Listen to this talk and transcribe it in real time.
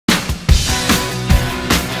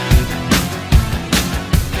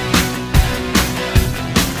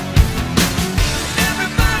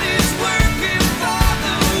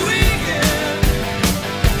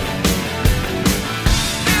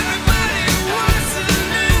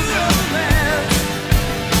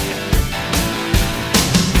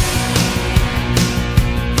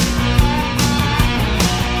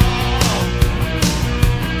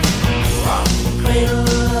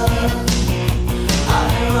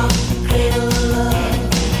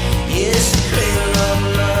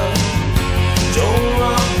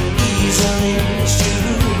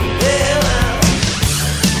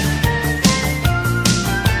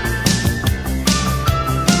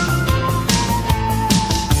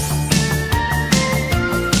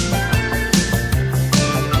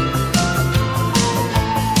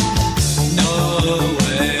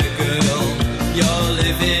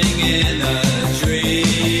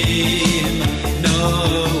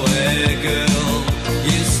away, girl.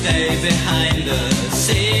 You stay behind the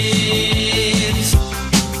scenes.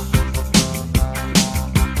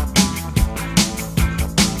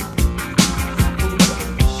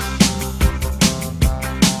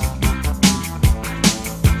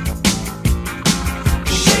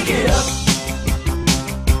 Shake it up.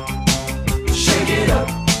 Shake it up.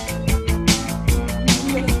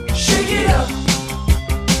 Shake it up.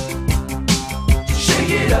 Shake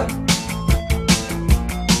it up.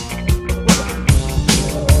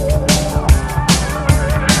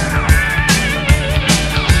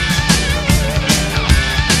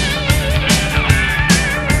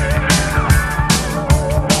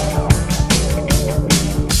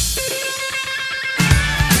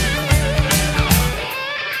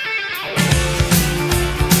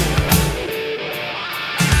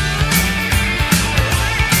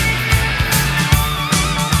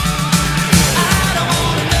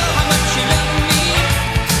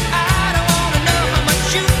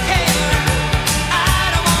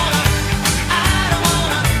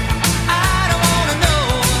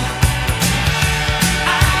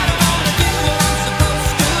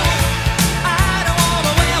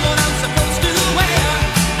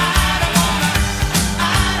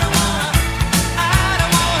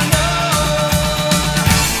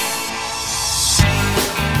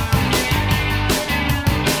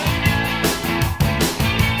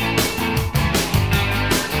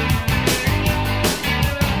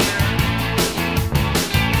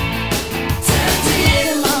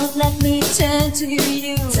 Turn to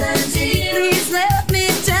you, please let me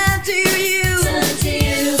turn to you,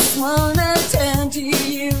 just wanna turn to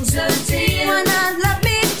you, why not let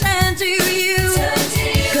me turn to you,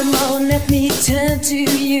 come on let me turn to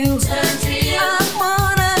you, I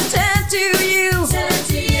wanna turn to you,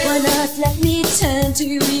 why not let me turn to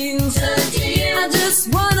you, I just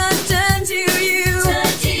wanna